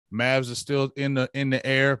Mavs is still in the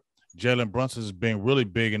air. Jalen Brunson has been really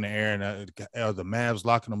big in the air, and are the Mavs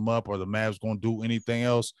locking them up, or the Mavs going to do anything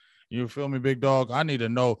else? You feel me, big dog? I need to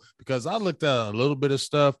know because I looked at a little bit of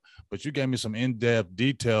stuff, but you gave me some in-depth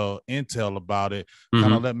intel about it.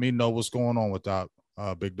 Kind of let me know what's going on with that,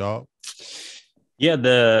 big dog. Yeah,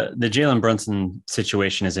 the Jalen Brunson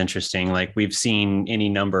situation is interesting. Like we've seen any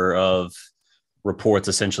number of reports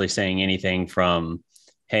essentially saying anything from,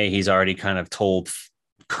 hey, he's already kind of told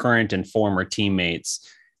current and former teammates.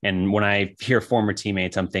 And when I hear former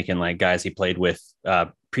teammates, I'm thinking like guys he played with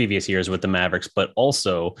previous years with the Mavericks, but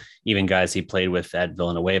also even guys he played with at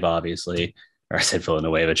Villanueva, obviously. Or I said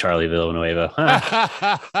Villanueva, Charlie Villanueva.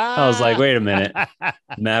 I was like, wait a minute.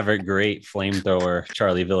 Maverick great flamethrower,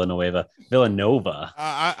 Charlie Villanova.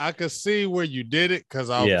 I could see where you did it because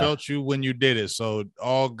I felt you when you did it. So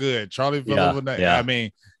all good. Charlie Villanova. Yeah. I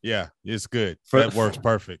mean, yeah, it's good. That works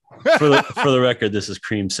perfect. for the record, this is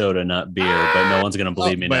cream soda, not beer, but no one's gonna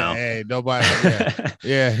believe me now. Hey, nobody.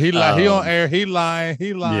 Yeah, he on air. He lying.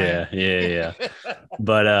 Yeah.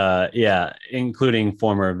 But including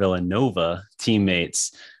former Villanova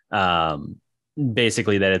teammates.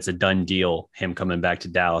 Basically that it's a done deal, him coming back to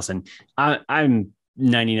Dallas. And I'm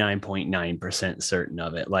 99.9% certain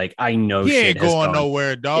of it. Like I know he ain't going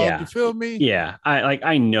nowhere, dog. Yeah, you feel me? Yeah.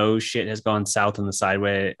 I know shit has gone south in the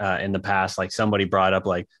sideway in the past. Like somebody brought up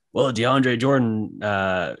like, well, DeAndre Jordan,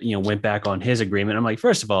 went back on his agreement. I'm like,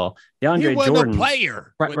 first of all, DeAndre Jordan, a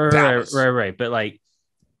player, right. But like,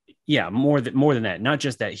 yeah, more than that. Not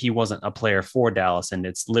just that he wasn't a player for Dallas, and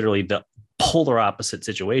it's literally the polar opposite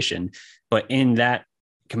situation. But in that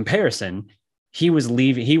comparison, he was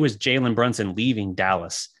Jalen Brunson leaving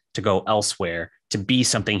Dallas to go elsewhere to be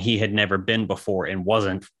something he had never been before and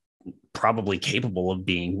wasn't probably capable of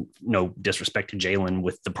being. No disrespect to Jalen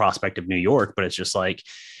with the prospect of New York, but it's just like,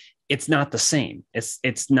 it's not the same.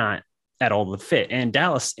 It's not at all the fit. And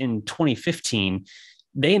Dallas in 2015,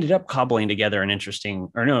 they ended up cobbling together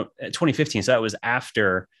 2015. So that was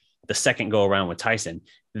after the second go around with Tyson.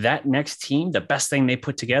 That next team, the best thing they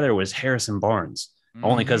put together was Harrison Barnes,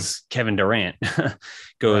 only because Kevin Durant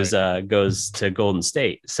goes to Golden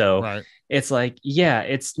State. So it's like, yeah,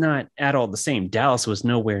 it's not at all the same. Dallas was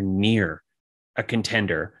nowhere near a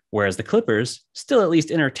contender, whereas the Clippers still at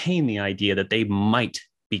least entertain the idea that they might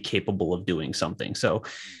be capable of doing something. So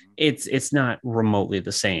it's not remotely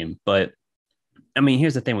the same. But I mean,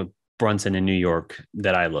 here's the thing with Brunson in New York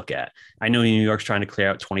that I look at. I know New York's trying to clear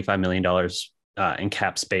out $25 million in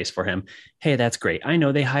cap space for him. Hey, that's great. I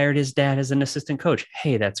know they hired his dad as an assistant coach.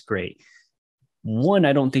 Hey, that's great. One,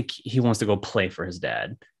 I don't think he wants to go play for his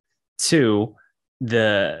dad. Two,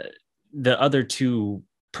 the other two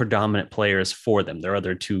predominant players for them, their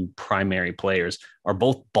other two primary players, are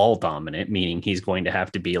both ball dominant, meaning he's going to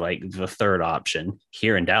have to be like the third option.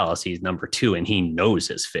 Here in Dallas, he's number two, and he knows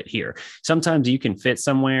his fit here. Sometimes you can fit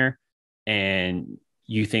somewhere and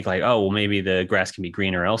you think like, oh, well, maybe the grass can be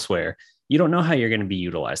greener elsewhere. You don't know how you're going to be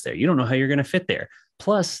utilized there. You don't know how you're going to fit there.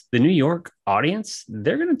 Plus, the New York audience,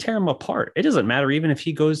 they're going to tear him apart. It doesn't matter even if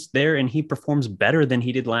he goes there and he performs better than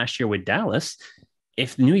he did last year with Dallas.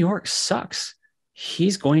 If New York sucks,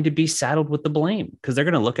 he's going to be saddled with the blame because they're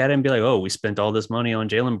going to look at it and be like, oh, we spent all this money on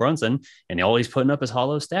Jalen Brunson and all he's putting up is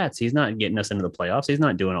hollow stats. He's not getting us into the playoffs. He's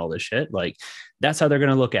not doing all this shit. Like, that's how they're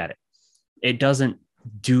going to look at it. It doesn't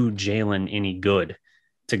do Jalen any good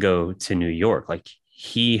to go to New York. Like,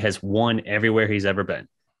 he has won everywhere he's ever been.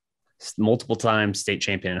 Multiple times state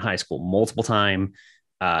champion in high school, multiple time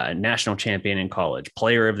national champion in college,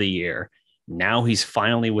 player of the year. Now he's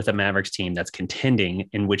finally with a Mavericks team that's contending,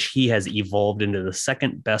 in which he has evolved into the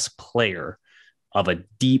second best player of a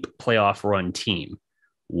deep playoff run team.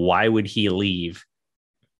 Why would he leave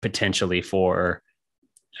potentially for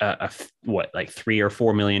like $3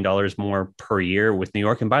 or $4 million more per year with New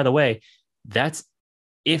York? And by the way, that's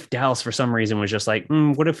if Dallas for some reason was just like,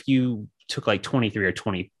 what if you took like 23 or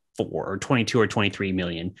 24 or 22 or 23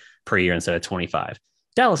 million per year instead of 25?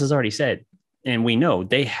 Dallas has already said, and we know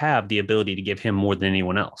they have the ability to give him more than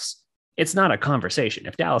anyone else. It's not a conversation.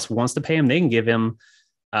 If Dallas wants to pay him, they can give him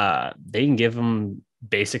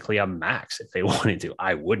basically a max if they wanted to.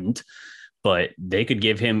 I wouldn't, but they could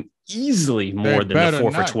give him easily more than the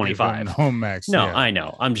 4 for 25. No max. No, yeah. I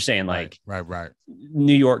know. I'm just saying, like, right.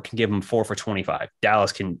 New York can give him 4 for 25.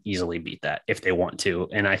 Dallas can easily beat that if they want to,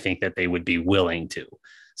 and I think that they would be willing to.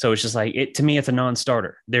 So it's just like, to me, it's a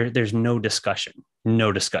non-starter. There's no discussion.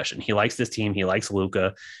 No discussion. He likes this team. He likes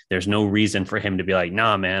Luka. There's no reason for him to be like,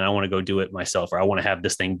 nah, man, I want to go do it myself, or I want to have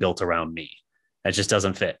this thing built around me. That just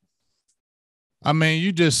doesn't fit. I mean,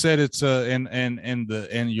 you just said it's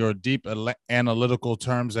in your deep analytical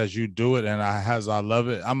terms as you do it, and as I love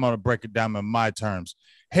it, I'm gonna break it down in my terms.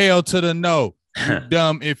 Hell to the no, you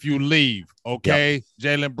dumb if you leave. Okay,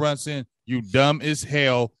 yep. Jalen Brunson, you dumb as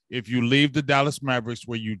hell if you leave the Dallas Mavericks,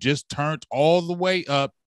 where you just turned all the way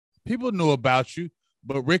up. People knew about you,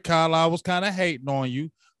 but Rick Carlisle was kind of hating on you.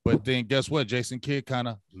 But then guess what? Jason Kidd kind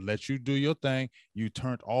of let you do your thing. You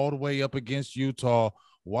turned all the way up against Utah.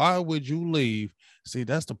 Why would you leave? See,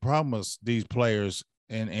 that's the problem with these players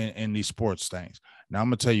in these sports things. Now, I'm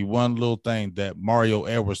going to tell you one little thing that Mario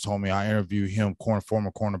Edwards told me. I interviewed him,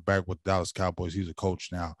 former cornerback with Dallas Cowboys. He's a coach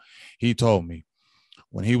now. He told me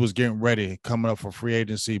when he was getting ready, coming up for free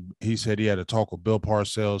agency, he said he had a talk with Bill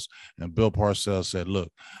Parcells, and Bill Parcells said,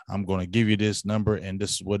 look, I'm going to give you this number, and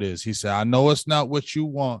this is what it is. He said, I know it's not what you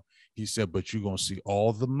want. He said, but you're going to see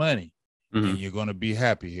all the money. And you're going to be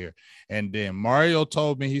happy here. And then Mario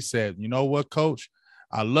told me, he said, you know what, coach,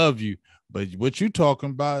 I love you, but what you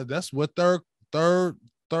talking about, that's what third slot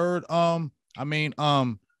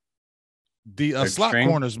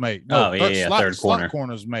corners make. No, slot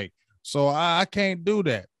corners make. So I can't do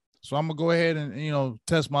that. So I'm going to go ahead and,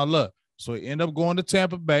 test my luck. So he ended up going to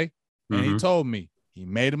Tampa Bay, and he told me he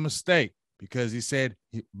made a mistake because he said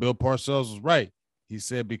Bill Parcells was right. He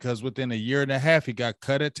said because within a year and a half, he got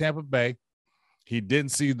cut at Tampa Bay. He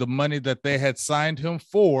didn't see the money that they had signed him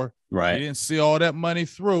for. Right. He didn't see all that money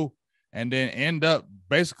through, and then end up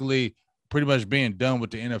basically pretty much being done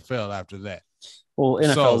with the NFL after that. Well,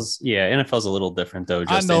 NFL's a little different though.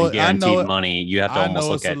 Just in guaranteed money, you have to almost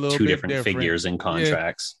look at two different figures in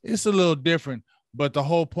contracts. Yeah, it's a little different, but the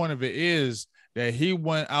whole point of it is that he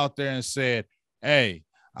went out there and said, "Hey,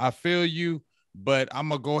 I feel you, but I'm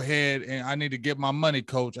gonna go ahead and I need to get my money,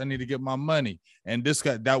 coach. I need to get my money." And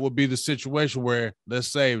that would be the situation where, let's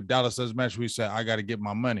say Dallas does match, we say, I got to get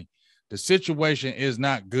my money. The situation is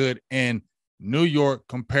not good in New York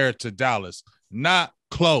compared to Dallas. Not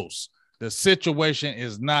close. The situation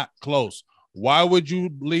is not close. Why would you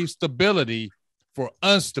leave stability for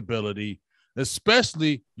instability,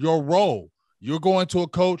 especially your role? You're going to a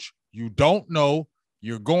coach you don't know.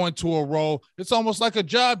 You're going to a role. It's almost like a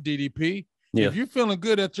job, DDP. Yeah. If you're feeling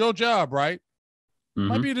good at your job, right?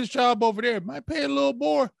 Might be this job over there. It might pay a little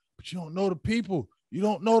more, but you don't know the people. You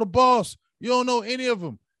don't know the boss. You don't know any of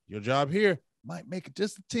them. Your job here might make it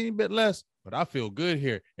just a teeny bit less, but I feel good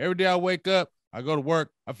here. Every day I wake up, I go to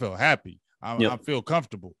work, I feel happy. I feel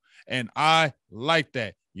comfortable, and I like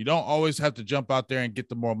that. You don't always have to jump out there and get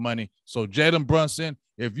the more money. So Jalen Brunson,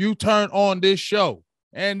 if you turn on this show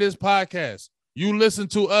and this podcast, you listen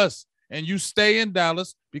to us and you stay in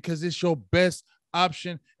Dallas because it's your best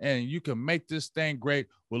option, and you can make this thing great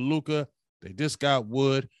with Luka. They just got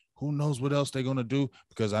Wood. Who knows what else they're going to do?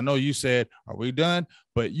 Because I know you said, are we done?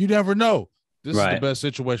 But you never know. This is the best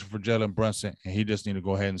situation for Jalen Brunson, and he just need to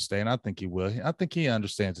go ahead and stay, and I think he will. I think he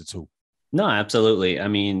understands it too. No, absolutely. I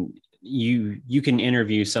mean, you can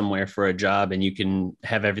interview somewhere for a job and you can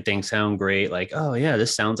have everything sound great. Like, oh yeah,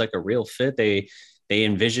 this sounds like a real fit. They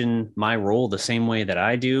envision my role the same way that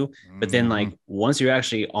I do. But then like once you're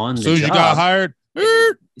actually on the job, you got hired,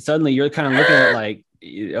 suddenly you're kind of looking at like,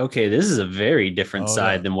 okay, this is a very different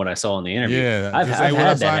side than what I saw in the interview. Yeah, I've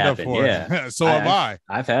had that happen. Yeah, so have I.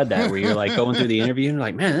 I've had that where you're like going through the interview and you're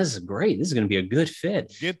like, man, this is great. This is going to be a good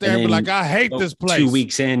fit. Get there and be like, I hate this place. 2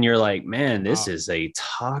 weeks in, you're like, man, this is a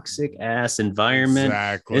toxic ass environment.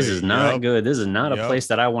 Exactly. This is not good. This is not a place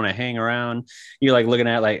that I want to hang around. You're like looking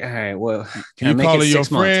at like, all right, well, can I make it 6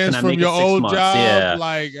 months? Friends can I make from your it 6 old months? job? Yeah.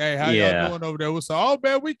 Like, hey, how y'all doing over there? So, oh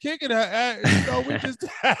man, we kicking it. We just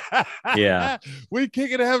we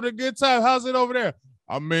kicking it, having a good time. How's it over there?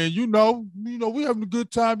 I mean, we having a good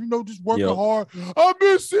time, just working hard. I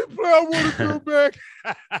miss it, play. I want to go back.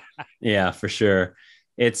 Yeah, for sure.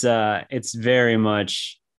 It's very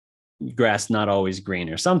much grass not always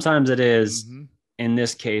greener. Sometimes it is. In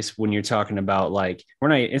this case, when you're talking about like,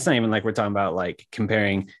 it's not even like we're talking about like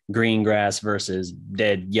comparing green grass versus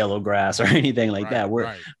dead yellow grass or anything like that.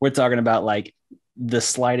 We're talking about like the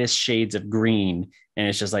slightest shades of green. And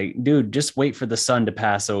it's just like, dude, just wait for the sun to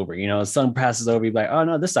pass over. The sun passes over, you're like, oh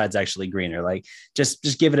no, this side's actually greener. Like just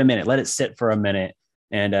give it a minute, let it sit for a minute,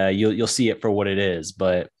 and you'll see it for what it is.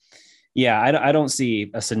 But yeah, I don't see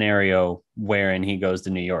a scenario wherein he goes to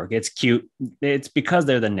New York. It's cute. It's because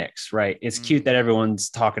they're the Knicks, right? It's cute that everyone's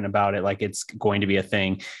talking about it like it's going to be a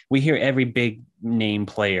thing. We hear every big name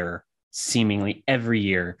player seemingly every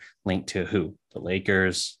year linked to who? The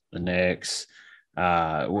Lakers, the Knicks.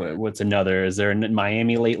 What's another? Is there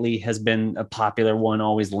Miami lately has been a popular one,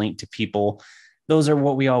 always linked to people. Those are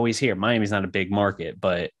what we always hear. Miami's not a big market,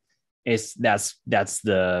 but that's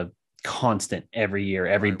the constant every year.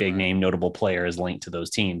 Every big name notable player is linked to those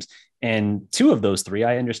teams. And two of those three,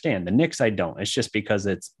 I understand. The Knicks, I don't. It's just because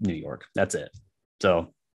it's New York. That's it.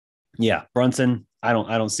 So yeah, Brunson, I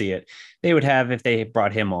don't see it. They would have, if they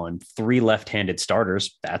brought him on, 3 left-handed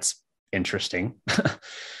starters. That's interesting.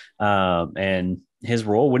 And his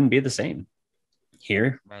role wouldn't be the same.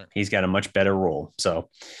 Here, he's got a much better role. So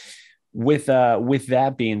with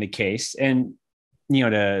that being the case, and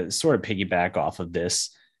to sort of piggyback off of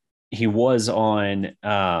this, he was on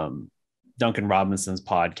Duncan Robinson's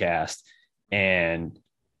podcast, and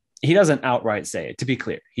he doesn't outright say it. To be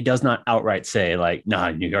clear, he does not outright say like,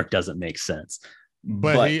 "Nah, New York doesn't make sense."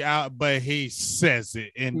 But he says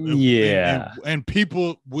it, and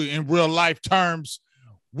people in real life terms,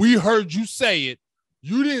 we heard you say it.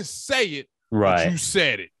 You didn't say it, right? But you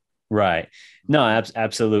said it, right? No,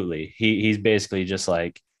 absolutely. He's basically just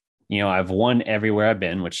like, I've won everywhere I've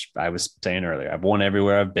been, which I was saying earlier. I've won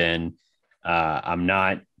everywhere I've been. I'm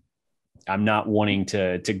not wanting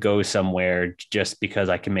to go somewhere just because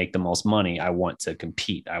I can make the most money. I want to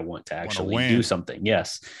compete. I want to actually do something.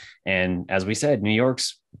 Yes. And as we said, New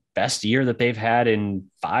York's best year that they've had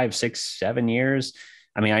in 5, 6, 7 years.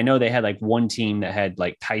 I mean, I know they had like one team that had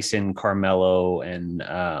like Tyson, Carmelo, and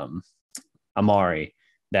Amari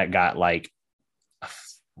that got like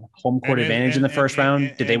home court advantage in the first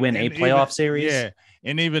round. Did they win a playoff series? Yeah.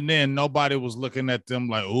 And even then, nobody was looking at them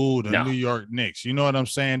like, oh, the New York Knicks. You know what I'm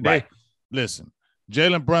saying? Right. Listen,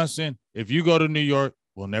 Jalen Brunson, if you go to New York,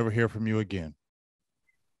 we'll never hear from you again.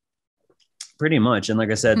 Pretty much. And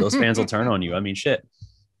like I said, those fans will turn on you. I mean, shit.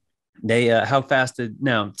 They, how fast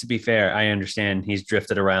now, to be fair, I understand he's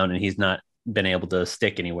drifted around and he's not been able to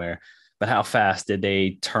stick anywhere. But how fast did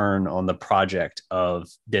they turn on the project of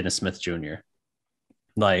Dennis Smith Jr.?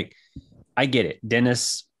 Like, I get it.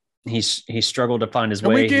 Dennis, he struggled to find his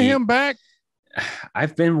way. Can we get him back?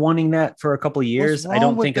 I've been wanting that for a couple of years. I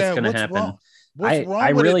don't think it's going to happen. I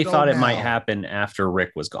really thought it might happen after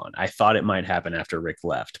Rick was gone. I thought it might happen after Rick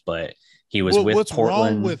left, but he was with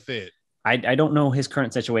Portland. Wrong with it? I don't know his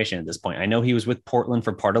current situation at this point. I know he was with Portland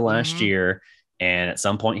for part of last year, and at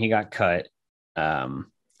some point he got cut.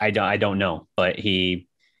 I don't know, but New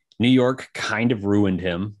York kind of ruined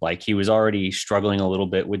him. Like, he was already struggling a little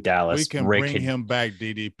bit with Dallas. We can bring him back,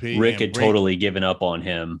 DDP. Rick had totally given up on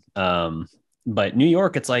him. But New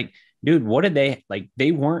York, it's like, dude, what did they like?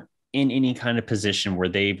 They weren't in any kind of position where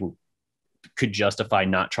they could justify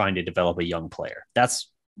not trying to develop a young player. That's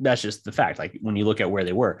just the fact. Like, when you look at where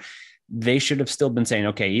they were, they should have still been saying,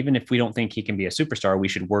 okay, even if we don't think he can be a superstar, we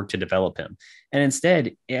should work to develop him. And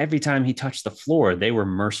instead, every time he touched the floor, they were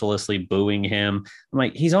mercilessly booing him. I'm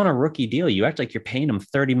like, he's on a rookie deal. You act like you're paying him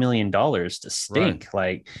 $30 million to stink.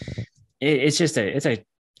 Right. Like, it's a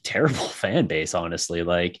terrible fan base, honestly.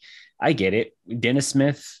 Like, I get it. Dennis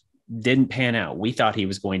Smith didn't pan out. We thought he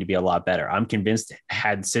was going to be a lot better. I'm convinced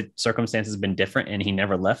had circumstances been different and he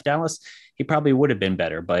never left Dallas, he probably would have been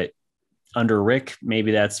better. But under Rick,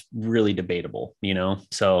 maybe that's really debatable,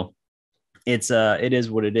 So it is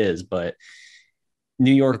what it is. But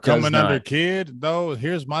New York coming under Kidd, though.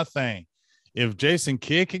 Here's my thing: if Jason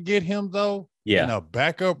Kidd could get him though, in a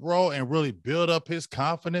backup role and really build up his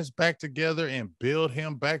confidence back together and build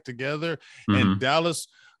him back together, and Dallas,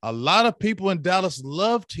 a lot of people in Dallas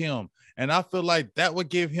loved him, and I feel like that would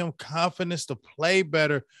give him confidence to play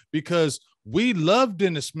better because we loved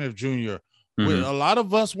Dennis Smith Jr. A lot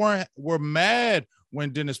of us were mad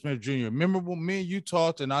when Dennis Smith Jr. Remember when me and you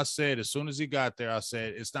talked, and I said as soon as he got there, I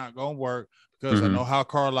said it's not going to work because I know how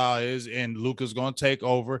Carlisle is, and Luka's going to take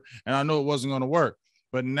over, and I know it wasn't going to work.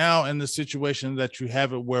 But now in the situation that you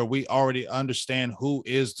have it where we already understand who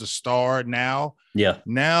is the star now,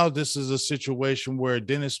 now this is a situation where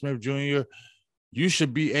Dennis Smith Jr., you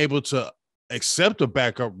should be able to accept a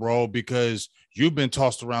backup role because you've been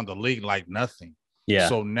tossed around the league like nothing. Yeah.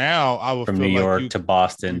 So now I would from feel New York like to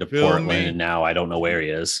Boston to Portland, and now I don't know where he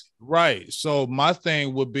is. Right. So my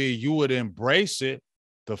thing would be you would embrace it.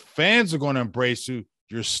 The fans are going to embrace you.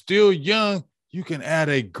 You're still young. You can add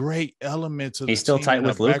a great element to the team. He's still tight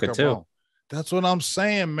with Luka too. Role. That's what I'm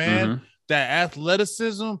saying, man. That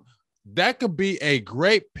athleticism, that could be a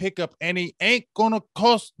great pickup, and he ain't going to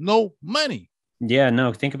cost no money. Yeah,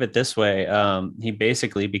 no, think of it this way. He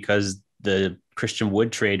basically, because the Christian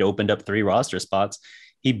Wood trade opened up 3 roster spots,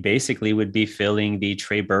 he basically would be filling the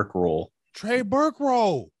Trey Burke role.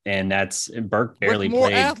 And that's Burke barely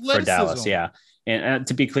played for Dallas. Yeah. And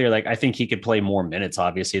to be clear, like, I think he could play more minutes,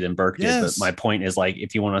 obviously, than Burke did. But my point is, like,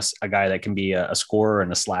 if you want a guy that can be a scorer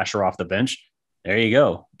and a slasher off the bench, there you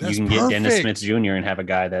go. You can get Dennis Smith Jr. and have a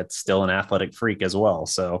guy that's still an athletic freak as well.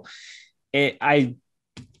 So I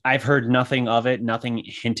I've heard nothing of it, nothing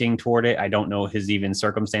hinting toward it. I don't know his even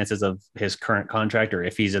circumstances of his current contract or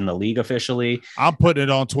if he's in the league officially. I'm putting it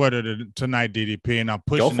on Twitter tonight, DDP, and I'm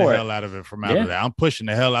Go pushing the for it. hell out of it from out of that. I'm pushing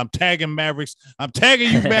the hell. I'm tagging Mavericks. I'm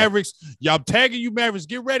tagging you, Mavericks. Y'all tagging you, Mavericks.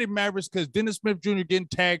 Get ready, Mavericks, because Dennis Smith Jr. getting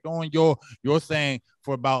tagged on your thing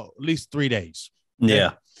for about at least 3 days. Okay?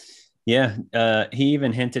 Yeah. Yeah. He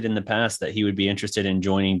even hinted in the past that he would be interested in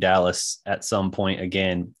joining Dallas at some point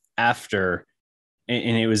again after,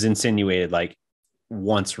 and it was insinuated like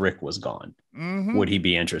once Rick was gone, would he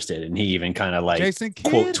be interested? And he even kind of like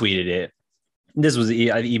quote tweeted it. This was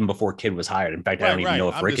even before Kidd was hired. In fact, I don't even know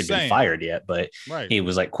if Rick had been fired yet, but he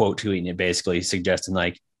was like quote tweeting it, basically suggesting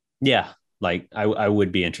like, yeah, like I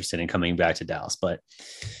would be interested in coming back to Dallas. But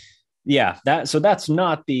yeah, that's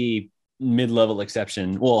not the mid-level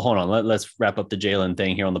exception. Well, hold on. Let's wrap up the Jalen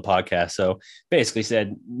thing here on the podcast. So basically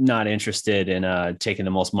said not interested in taking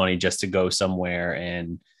the most money just to go somewhere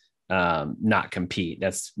and not compete.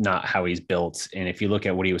 That's not how he's built. And if you look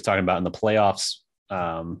at what he was talking about in the playoffs,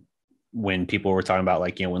 when people were talking about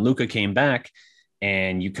like, you know, when Luka came back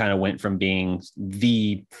and you kind of went from being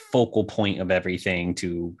the focal point of everything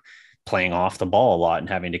to playing off the ball a lot and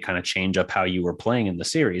having to kind of change up how you were playing in the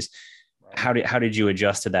series. How did you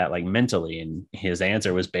adjust to that, like mentally? And his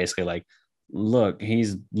answer was basically like, look,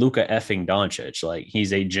 he's Luka effing Doncic. Like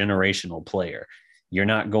he's a generational player. You're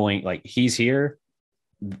not going like he's here.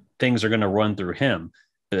 Things are going to run through him.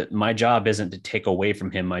 But my job isn't to take away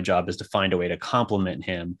from him. My job is to find a way to complement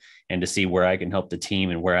him and to see where I can help the team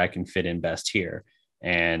and where I can fit in best here.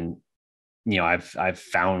 And, you know, I've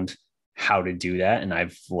found how to do that. And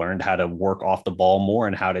I've learned how to work off the ball more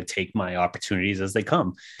and how to take my opportunities as they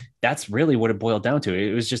come. That's really what it boiled down to.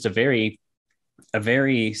 It was just a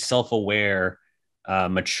very self-aware,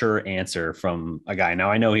 mature answer from a guy.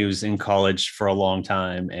 Now I know he was in college for a long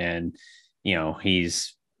time and, you know,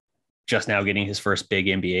 he's just now getting his first big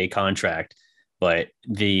NBA contract, but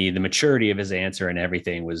the maturity of his answer and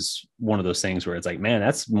everything was one of those things where it's like, man,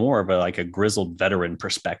 that's more of a grizzled veteran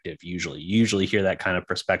perspective. You usually hear that kind of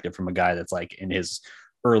perspective from a guy that's like in his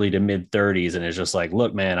early to mid 30s. And it's just like,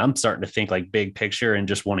 look, man, I'm starting to think like big picture and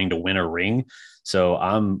just wanting to win a ring. So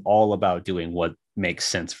I'm all about doing what makes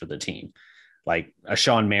sense for the team. Like a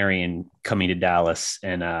Sean Marion coming to Dallas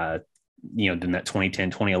and, you know, in that 2010,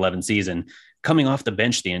 2011 season, coming off the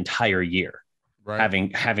bench the entire year,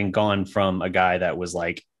 having gone from a guy that was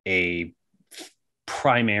like a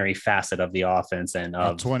primary facet of the offense and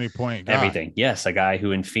of 20-point guy. Everything. Yes. A guy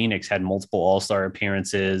who in Phoenix had multiple all-star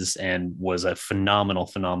appearances and was a phenomenal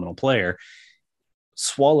player,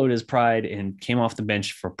 swallowed his pride and came off the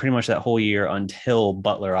bench for pretty much that whole year until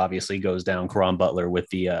Butler obviously goes down, Caron Butler, with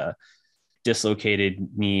the dislocated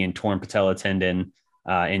knee and torn patella tendon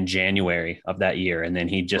in January of that year. And then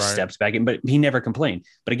he just steps back in, but he never complained.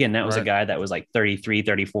 But again, that was a guy that was like 33,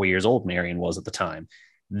 34 years old. Marion was at the time.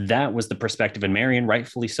 That was the perspective. And Marion,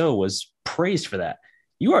 rightfully so, was praised for that.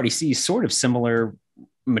 You already see sort of similar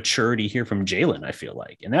maturity here from Jalen, I feel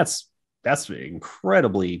like. And that's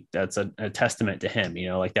incredibly, that's a testament to him, you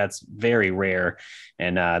know, like that's very rare.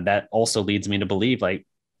 And that also leads me to believe like,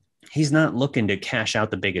 he's not looking to cash out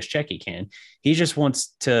the biggest check he can. He just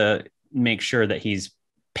wants to make sure that he's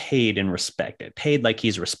paid and respected, paid like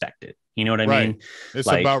he's respected. You know what I mean? It's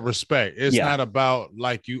like, about respect. It's not about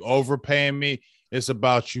like you overpaying me. It's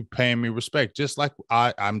about you paying me respect. Just like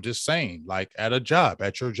I'm just saying, like at a job,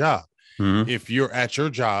 at your job, if you're at your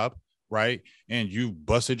job, right, and you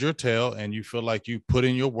busted your tail and you feel like you put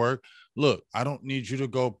in your work, look, I don't need you to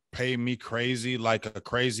go pay me crazy, like a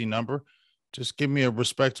crazy number. Just give me a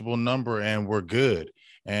respectable number and we're good.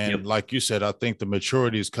 And like you said, I think the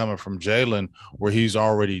maturity is coming from Jalen, where he's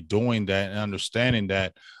already doing that and understanding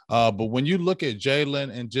that. But when you look at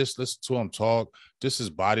Jalen and just listen to him talk, just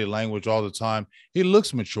his body language all the time, he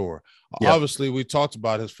looks mature. Obviously, we talked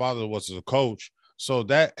about his father was a coach, so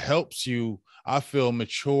that helps you, I feel,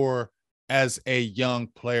 mature as a young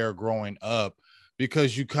player growing up,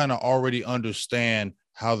 because you kind of already understand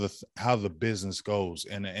how the business goes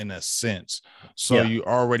in a sense. So you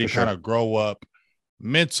already kind of grow up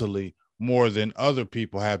mentally more than other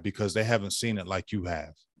people have because they haven't seen it like you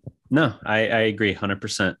have. No, I agree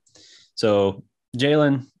 100%. So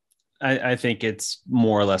Jalen, I think it's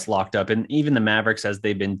more or less locked up. And even the Mavericks, as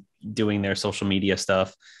they've been doing their social media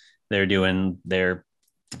stuff, they're doing their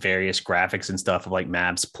various graphics and stuff of like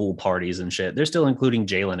Mavs pool parties and shit. They're still including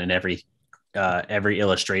Jalen in every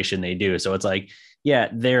illustration they do. So it's like, yeah,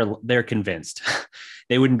 they're convinced.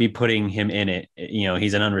 They wouldn't be putting him in it. You know,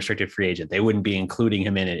 he's an unrestricted free agent. They wouldn't be including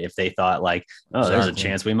him in it if they thought like, oh, there's a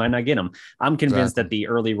chance we might not get him. I'm convinced that the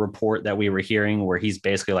early report that we were hearing where he's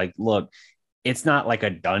basically like, look, it's not like a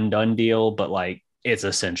done deal, but like it's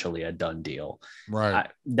essentially a done deal. Right.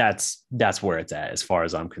 That's where it's at as far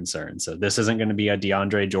as I'm concerned. So this isn't going to be a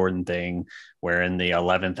DeAndre Jordan thing where in the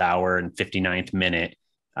 11th hour and 59th minute,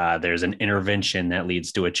 there's an intervention that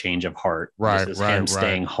leads to a change of heart. Right. This is him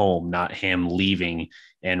staying home, not him leaving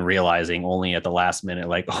and realizing only at the last minute,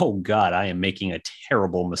 like, oh God, I am making a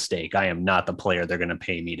terrible mistake. I am not the player they're going to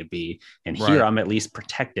pay me to be. And here I'm at least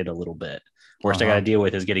protected a little bit. Worst I got to deal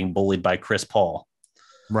with is getting bullied by Chris Paul.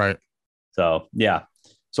 Right. So, yeah.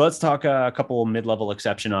 So let's talk a couple mid-level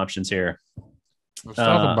exception options here. Let's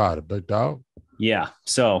talk about it, big dog. Yeah.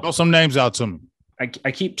 So throw some names out to me. I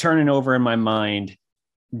keep turning over in my mind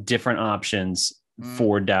different options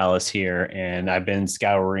for Dallas here. And I've been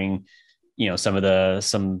scouring, some of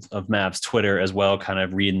Mavs Twitter as well, kind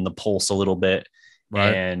of reading the pulse a little bit.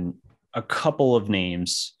 Right. And a couple of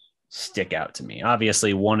names stick out to me.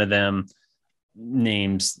 Obviously, one of them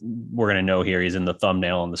names we're going to know here. He's in the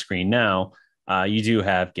thumbnail on the screen now. You do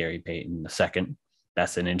have Gary Payton II.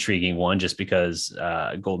 That's an intriguing one just because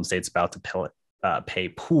Golden State's about to pay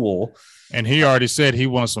Poole. And he already said he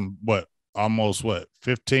wants some, almost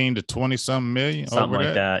 15 to 20 something million. Something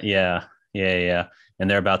like that. Yeah. And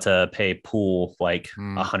they're about to pay Poole like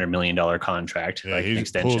 $100 million contract. Yeah,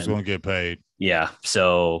 extension. Poole's going to get paid. Yeah.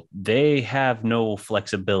 So they have no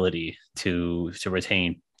flexibility to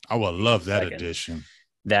retain. I would love that addition.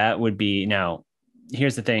 That would be now.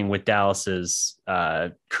 Here's the thing with Dallas's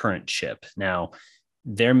current chip. Now,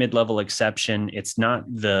 their mid-level exception, it's not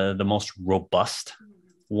the most robust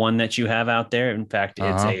one that you have out there. In fact,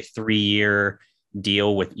 it's a 3-year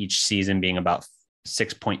deal with each season being about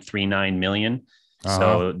 $6.39 million.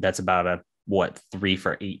 So that's about a 3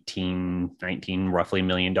 for 18, 19 roughly $1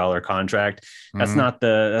 million contract. That's not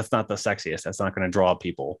the sexiest. That's not going to draw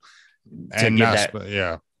people.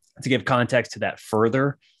 To give context to that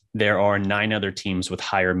further, there are 9 other teams with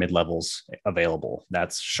higher mid-levels available.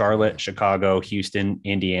 That's Charlotte, Chicago, Houston,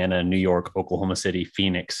 Indiana, New York, Oklahoma City,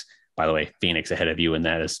 Phoenix. By the way, Phoenix ahead of you, and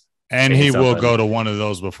that is. And he will go to one of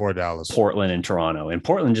those before Dallas. Portland and Toronto. And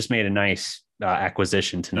Portland just made a nice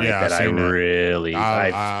acquisition tonight that I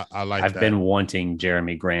like. I've been wanting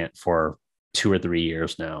Jeremy Grant for 2 or 3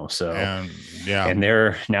 years now. So and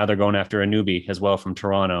they're going after a newbie as well from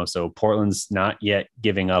Toronto. So Portland's not yet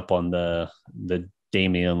giving up on the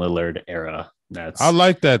Damian Lillard era. I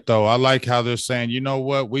like that though. I like how they're saying, you know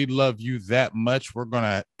what, we love you that much. We're going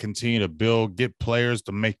to continue to build, get players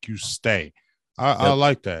to make you stay. I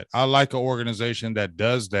like that. I like an organization that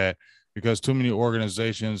does that because too many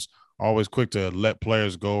organizations are always quick to let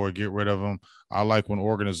players go or get rid of them. I like when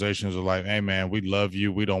organizations are like, hey man, we love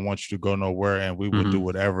you. We don't want you to go nowhere and we will do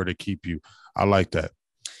whatever to keep you. I like that.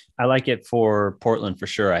 I like it for Portland for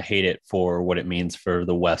sure. I hate it for what it means for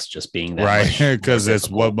the West just being that right because it's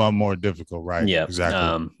one more difficult, right? Yeah,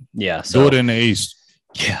 exactly. So do it in the East.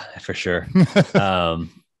 Yeah, for sure.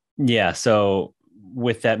 So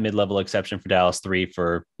with that mid-level exception for Dallas, 3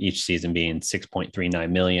 for each season being $6.39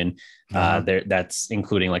 million, that's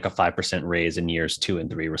including like a 5% raise in years 2 and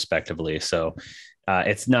 3 respectively. So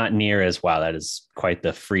it's not near as wow. That is quite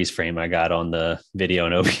the freeze frame I got on the video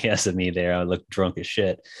and OBS of me there. I look drunk as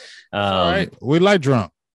shit. All right. We like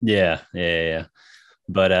drunk. Yeah.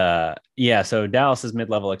 But so Dallas's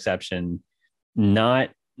mid-level exception,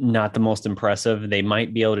 not the most impressive. They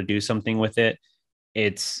might be able to do something with it.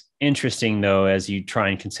 It's interesting though, as you try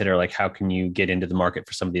and consider like how can you get into the market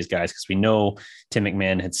for some of these guys, because we know Tim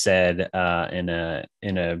McMahon had said in a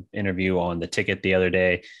interview on The Ticket the other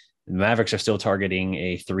day, the Mavericks are still targeting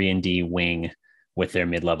a 3-and-D wing with their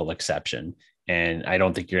mid-level exception. And I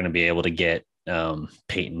don't think you're going to be able to get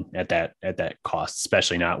Peyton at that cost,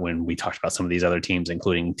 especially not when we talked about some of these other teams,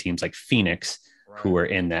 including teams like Phoenix, who are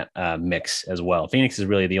in that mix as well. Phoenix is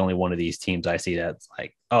really the only one of these teams I see that's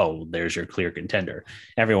like, oh, there's your clear contender.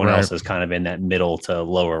 Everyone else is kind of in that middle to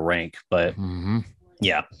lower rank, but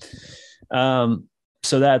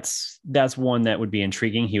so that's one that would be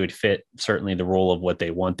intriguing. He would fit certainly the role of what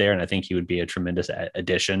they want there. And I think he would be a tremendous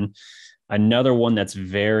addition. Another one that's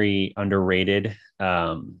very underrated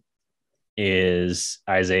is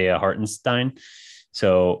Isaiah Hartenstein.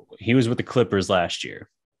 So he was with the Clippers last year.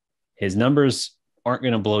 His numbers aren't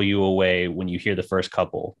going to blow you away when you hear the first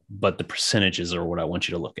couple, but the percentages are what I want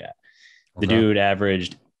you to look at. The dude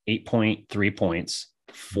averaged 8.3 points,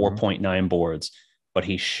 4.9 boards, but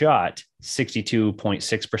he shot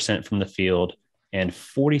 62.6% from the field and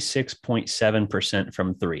 46.7%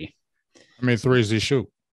 from 3. How many threes did he shoot?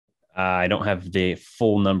 I don't have the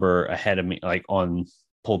full number ahead of me, like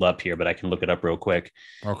pulled up here, but I can look it up real quick.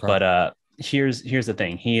 But here's the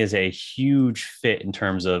thing. He is a huge fit in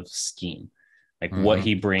terms of scheme. Like what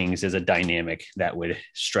he brings is a dynamic that would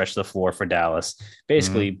stretch the floor for Dallas,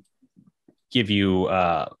 basically give you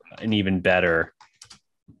an even better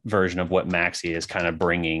version of what Maxey is kind of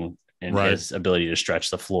bringing and his ability to stretch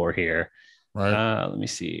the floor here. Right. Let me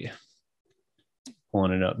see.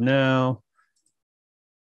 Pulling it up now.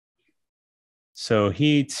 So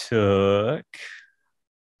he took,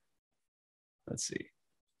 let's see.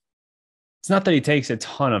 It's not that he takes a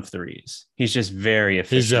ton of threes. He's just very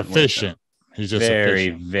efficient. He's just very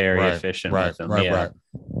efficient. Efficient with them. Right.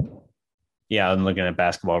 Yeah, I'm looking at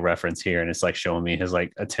Basketball Reference here, and it's like showing me his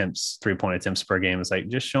like attempts, 3-point attempts per game. It's like,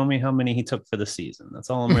 just show me how many he took for the season. That's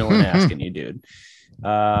all I'm really asking you, dude.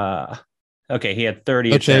 Okay, he had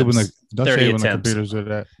 30 attempts. 30 attempts. The computers did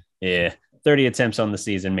that. Yeah, 30 attempts on the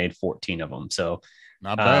season, made 14 of them. So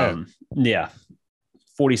not bad. Yeah,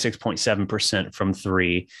 46.7% from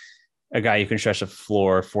three. A guy who can stretch the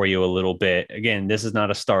floor for you a little bit. Again, this is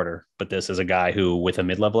not a starter, but this is a guy who, with a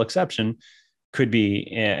mid-level exception, could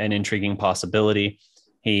be an intriguing possibility.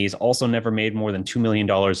 He's also never made more than $2 million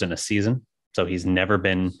in a season. So he's never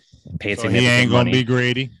been paid significant money. He ain't going to be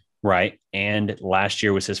greedy. Right. And last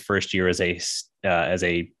year was his first year as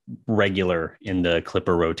a regular in the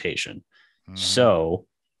Clipper rotation. So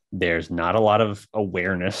there's not a lot of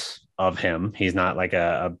awareness of him. He's not like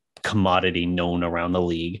a commodity known around the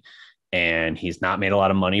league. And he's not made a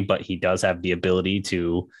lot of money, but he does have the ability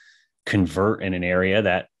to convert in an area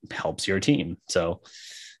that helps your team. So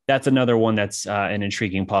that's another one that's an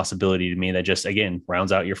intriguing possibility to me that just, again,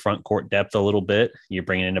 rounds out your front court depth a little bit. You're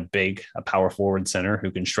bringing in a power forward center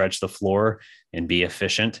who can stretch the floor and be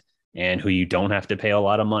efficient and who you don't have to pay a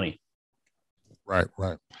lot of money. Right.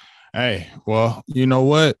 Hey, well, you know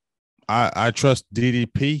what? I trust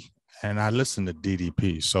DDP and I listen to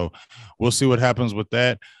DDP. So we'll see what happens with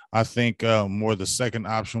that. I think more the second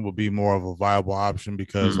option will be more of a viable option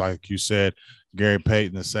because, like you said, Gary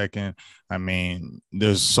Payton II. I mean,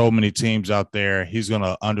 there's so many teams out there. He's going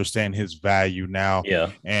to understand his value now.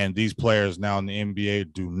 Yeah. And these players now in the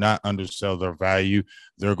NBA do not undersell their value.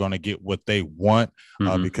 They're going to get what they want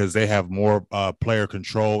because they have more player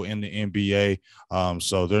control in the NBA.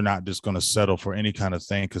 So they're not just going to settle for any kind of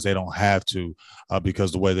thing because they don't have to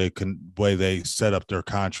because the way they set up their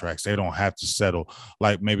contracts, they don't have to settle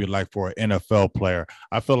like for an NFL player.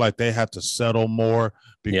 I feel like they have to settle more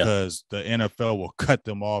because the NFL will cut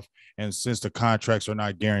them off. And since the contracts are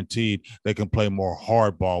not guaranteed, they can play more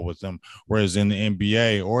hardball with them. Whereas in the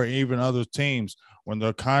NBA or even other teams, when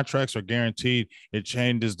their contracts are guaranteed, it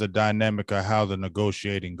changes the dynamic of how the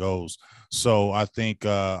negotiating goes. So I think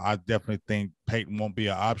I definitely think Peyton won't be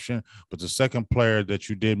an option. But the second player that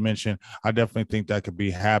you did mention, I definitely think that could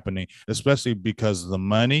be happening, especially because of the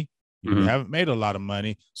money. You haven't made a lot of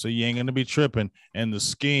money, so you ain't going to be tripping. And the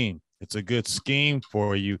scheme, it's a good scheme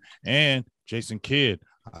for you. And Jason Kidd,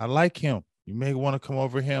 I like him. You may want to come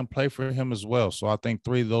over here and play for him as well. So I think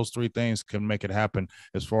those three things can make it happen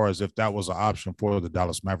as far as if that was an option for the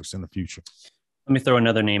Dallas Mavericks in the future. Let me throw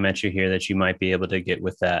another name at you here that you might be able to get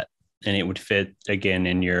with that. And it would fit, again,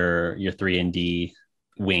 in your 3-and-D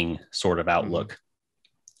wing sort of outlook.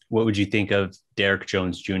 What would you think of Derrick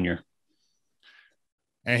Jones Jr.?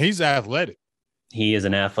 And he's athletic. He is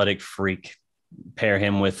an athletic freak. Pair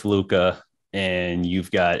him with Luka, and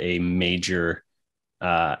you've got a major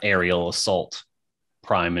aerial assault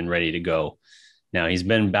prime and ready to go. Now, he's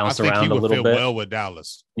been bounced around a little bit. Well with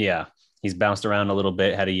Dallas. Yeah, he's bounced around a little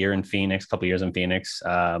bit. Had a year in Phoenix, couple years in Phoenix,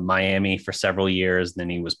 Miami for several years. Then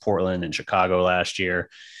he was Portland and Chicago last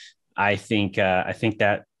year. I think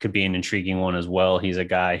that could be an intriguing one as well. He's a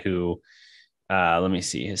guy who, let me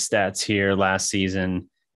see his stats here. Last season,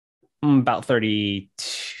 about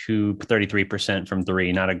 33% from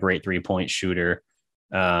three. Not a great 3-point shooter.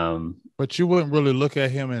 But you wouldn't really look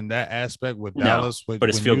at him in that aspect with Dallas. But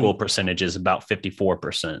his field goal percentage is about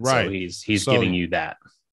 54%. Right. So he's giving you that.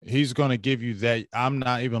 He's going to give you that. I'm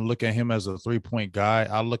not even looking at him as a 3-point guy.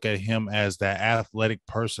 I look at him as that athletic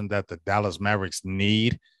person that the Dallas Mavericks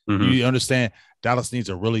need. You understand? Dallas needs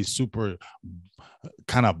a really super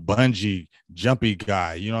kind of bungee, jumpy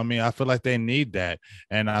guy. You know what I mean? I feel like they need that.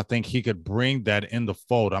 And I think he could bring that in the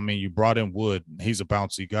fold. I mean, you brought in Wood. He's a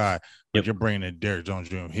bouncy guy. But you're bringing in Derrick Jones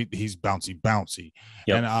Jr. He's bouncy.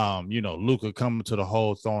 Yep. And, Luka coming to the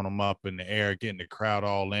hole, throwing him up in the air, getting the crowd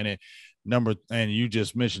all in it. And you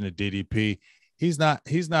just mentioned the DDP. He's not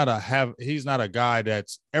a guy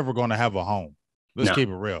that's ever going to have a home. Let's keep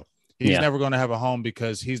it real. He's never going to have a home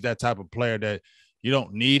because he's that type of player that you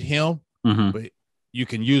don't need him, but you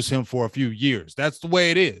can use him for a few years. That's the way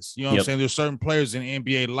it is. You know what I'm saying? There's certain players in the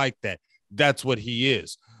NBA like that. That's what he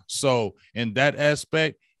is. So in that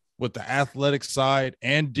aspect, with the athletic side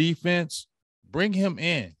and defense, bring him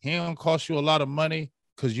in. He don't cost you a lot of money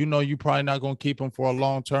because you know you probably not going to keep him for a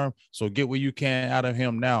long term. So get what you can out of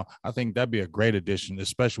him now. I think that'd be a great addition,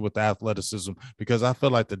 especially with the athleticism, because I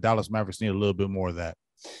feel like the Dallas Mavericks need a little bit more of that.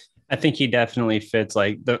 I think he definitely fits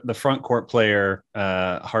like the front court player,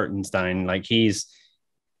 Hartenstein. Like he's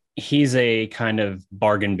a kind of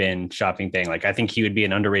bargain bin shopping thing. Like I think he would be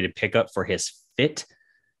an underrated pickup for his fit,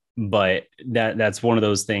 but that's one of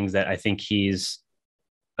those things that I think he's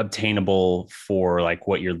obtainable for like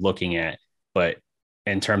what you're looking at. But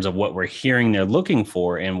in terms of what we're hearing they're looking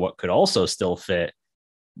for and what could also still fit,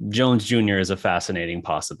 Jones Jr. is a fascinating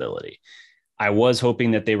possibility. I was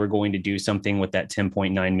hoping that they were going to do something with that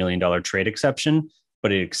 $10.9 million trade exception,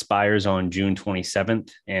 but it expires on June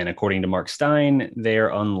 27th. And according to Mark Stein, they're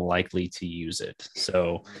unlikely to use it.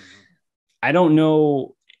 So I don't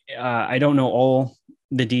know. I don't know all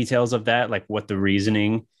the details of that, like what the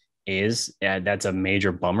reasoning is. That's a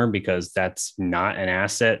major bummer because that's not an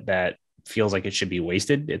asset that feels like it should be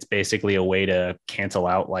wasted. It's basically a way to cancel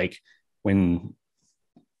out, like when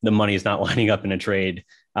the money is not lining up in a trade,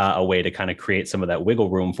 a way to kind of create some of that wiggle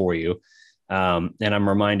room for you. And I'm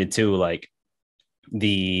reminded too, like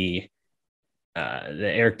the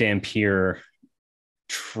Eric Dampier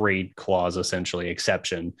trade clause, essentially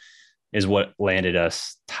exception, is what landed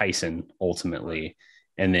us Tyson ultimately.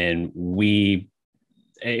 And then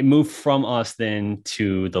it moved from us then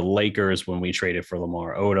to the Lakers when we traded for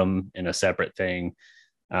Lamar Odom in a separate thing.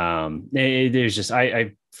 There's just,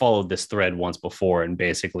 I followed this thread once before and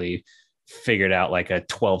basically figured out like a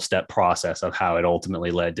 12-step process of how it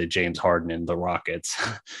ultimately led to James Harden and the Rockets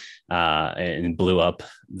and blew up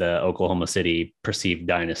the Oklahoma City perceived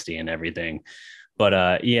dynasty and everything.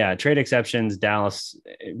 But yeah, trade exceptions, Dallas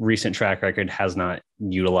recent track record has not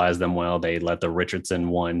utilized them well. They let the Richardson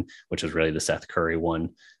one, which is really the Seth Curry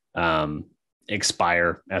one,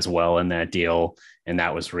 expire as well in that deal. And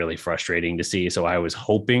that was really frustrating to see. So I was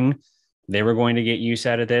hoping they were going to get use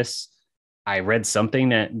out of this. I read something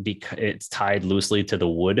that it's tied loosely to the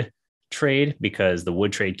Wood trade because the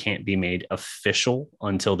Wood trade can't be made official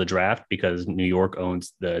until the draft because New York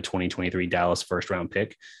owns the 2023 Dallas first round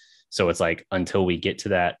pick. So it's like until we get to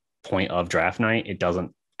that point of draft night, it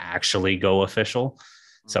doesn't actually go official.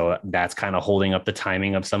 So that's kind of holding up the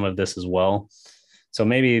timing of some of this as well. So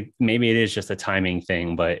maybe it is just a timing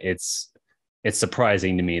thing, but it's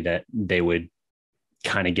surprising to me that they would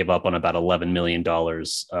kind of give up on about $11 million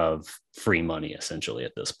of free money essentially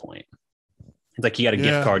at this point. It's like you got a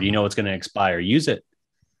gift card, you know it's going to expire. Use it.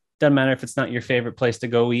 Doesn't matter if it's not your favorite place to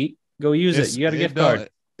go eat. Go use it. You got a gift card.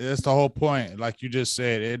 That's the whole point. Like you just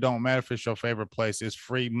said, it don't matter if it's your favorite place. It's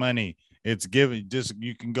free money. It's given. Just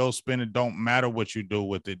you can go spend it. Don't matter what you do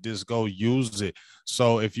with it. Just go use it.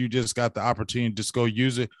 So if you just got the opportunity, just go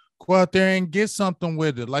use it. Go out there and get something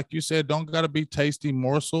with it. Like you said, don't got to be tasty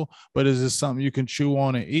morsel, but is this something you can chew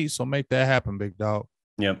on and eat? So make that happen, big dog.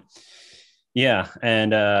 Yep. Yeah.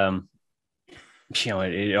 And,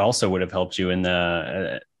 it also would have helped you in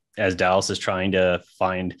as Dallas is trying to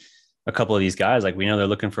find a couple of these guys. Like we know they're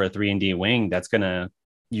looking for a 3-and-D wing. That's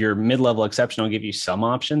your mid-level exception will give you some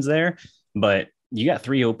options there, but you got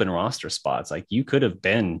 3 open roster spots. Like you could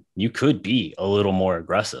be a little more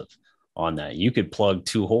aggressive on that. You could plug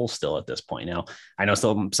 2 holes still at this point. Now, I know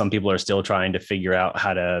some people are still trying to figure out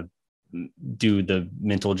how to do the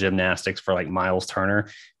mental gymnastics for like Miles Turner.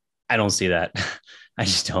 I don't see that. I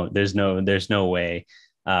just don't. There's no way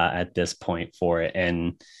at this point for it.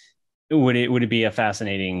 And would it be a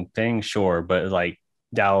fascinating thing? Sure, but like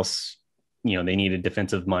Dallas, they need a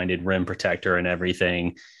defensive-minded rim protector and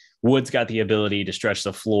everything. Wood's got the ability to stretch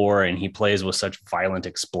the floor, and he plays with such violent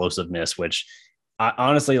explosiveness, which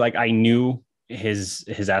honestly, like I knew his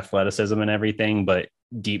athleticism and everything, but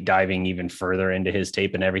deep diving even further into his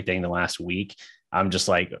tape and everything the last week, I'm just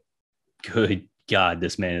like, good God,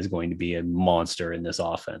 this man is going to be a monster in this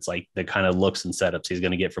offense. Like the kind of looks and setups he's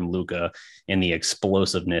going to get from Luka and the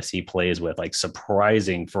explosiveness he plays with, like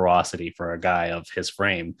surprising ferocity for a guy of his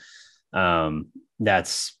frame.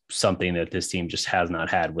 That's something that this team just has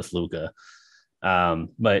not had with Luka.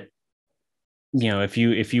 But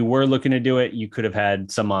if you were looking to do it, you could have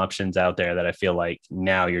had some options out there that I feel like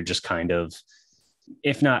now you're just kind of,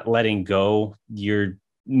 if not letting go, you're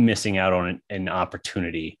missing out on an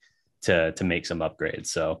opportunity to make some upgrades.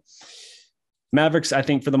 So Mavericks, I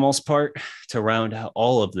think for the most part, to round out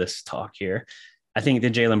all of this talk here, I think the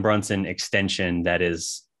Jalen Brunson extension that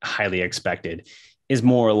is highly expected is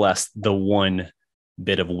more or less the one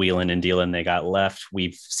bit of wheeling and dealing they got left.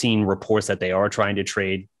 We've seen reports that they are trying to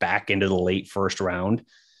trade back into the late first round.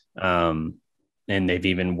 And they've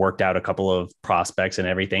even worked out a couple of prospects and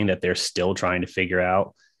everything that they're still trying to figure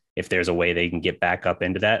out. if there's a way they can get back up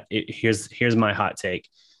into that. Here's my hot take.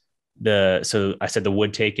 So I said the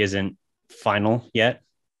Wood take isn't final yet.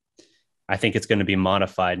 I think it's going to be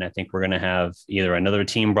modified, and I think we're going to have either another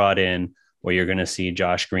team brought in, or you're going to see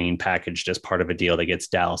Josh Green packaged as part of a deal that gets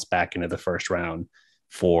Dallas back into the first round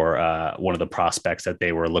for one of the prospects that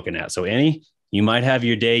they were looking at. So Annie, you might have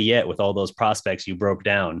your day yet with all those prospects you broke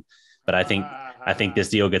down, but I think this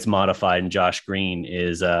deal gets modified and Josh Green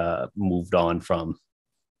is moved on from.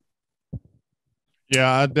 Yeah,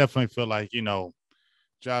 I definitely feel like,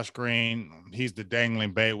 Josh Green, he's the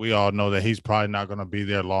dangling bait. We all know that he's probably not going to be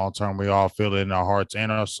there long term. We all feel it in our hearts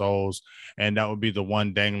and our souls. And that would be the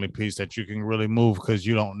one dangling piece that you can really move, because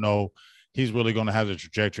you don't know he's really going to have the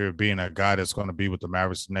trajectory of being a guy that's going to be with the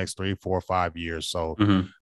Mavericks the next 3, 4, 5 years. So